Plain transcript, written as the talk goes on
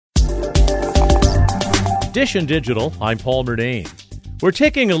Edition Digital, I'm Paul Murnane. We're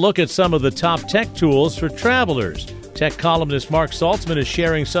taking a look at some of the top tech tools for travelers. Tech columnist Mark Saltzman is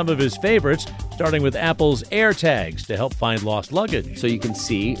sharing some of his favorites, starting with Apple's AirTags to help find lost luggage. So you can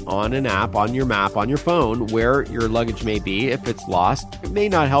see on an app, on your map, on your phone, where your luggage may be if it's lost. It may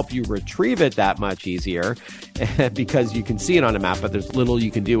not help you retrieve it that much easier because you can see it on a map, but there's little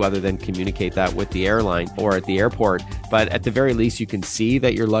you can do other than communicate that with the airline or at the airport. But at the very least, you can see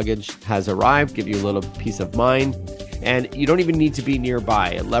that your luggage has arrived, give you a little peace of mind. And you don't even need to be nearby.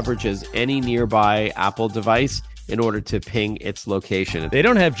 It leverages any nearby Apple device in order to ping its location. They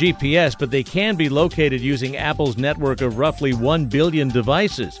don't have GPS, but they can be located using Apple's network of roughly 1 billion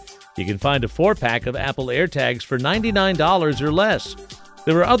devices. You can find a 4-pack of Apple AirTags for $99 or less.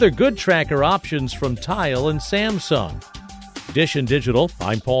 There are other good tracker options from Tile and Samsung. Edition Digital,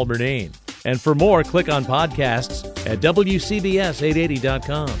 I'm Paul Murnane. And for more, click on podcasts at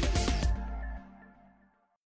WCBS880.com.